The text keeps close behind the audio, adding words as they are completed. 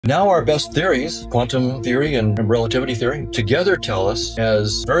Now our best theories, quantum theory and relativity theory, together tell us,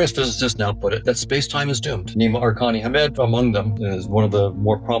 as various physicists now put it, that space-time is doomed. Nima Arkani-Hamed, among them, is one of the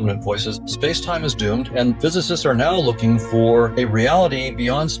more prominent voices. Space-time is doomed, and physicists are now looking for a reality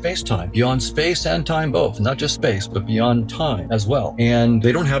beyond space-time, beyond space and time both, not just space, but beyond time as well. And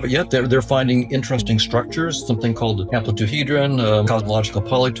they don't have it yet. They're finding interesting structures, something called amplituhedron, cosmological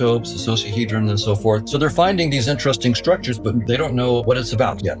polytopes, associahedron, and so forth. So they're finding these interesting structures, but they don't know what it's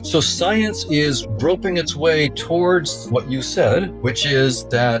about yet. So science is groping its way towards what you said, which is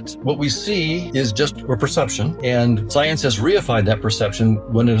that what we see is just a perception, and science has reified that perception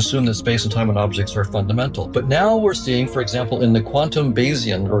when it assumed that space and time and objects are fundamental. But now we're seeing, for example, in the quantum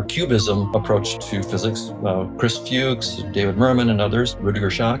Bayesian or QBism approach to physics, Chris Fuchs, David Mermin, and others, Rüdiger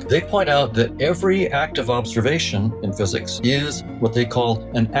Schack, they point out that every act of observation in physics is what they call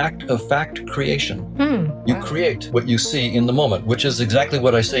an act of fact creation. You create what you see in the moment, which is exactly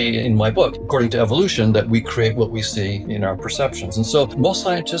what I say in my book, according to evolution, that we create what we see in our perceptions. And so most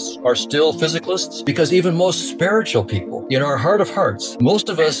scientists are still physicalists, because even most spiritual people, in our heart of hearts, most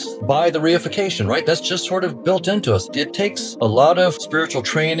of us buy the reification, right? That's just sort of built into us. It takes a lot of spiritual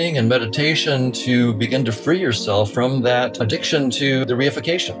training and meditation to begin to free yourself from that addiction to the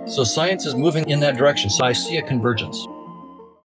reification. So science is moving in that direction. So I see a convergence.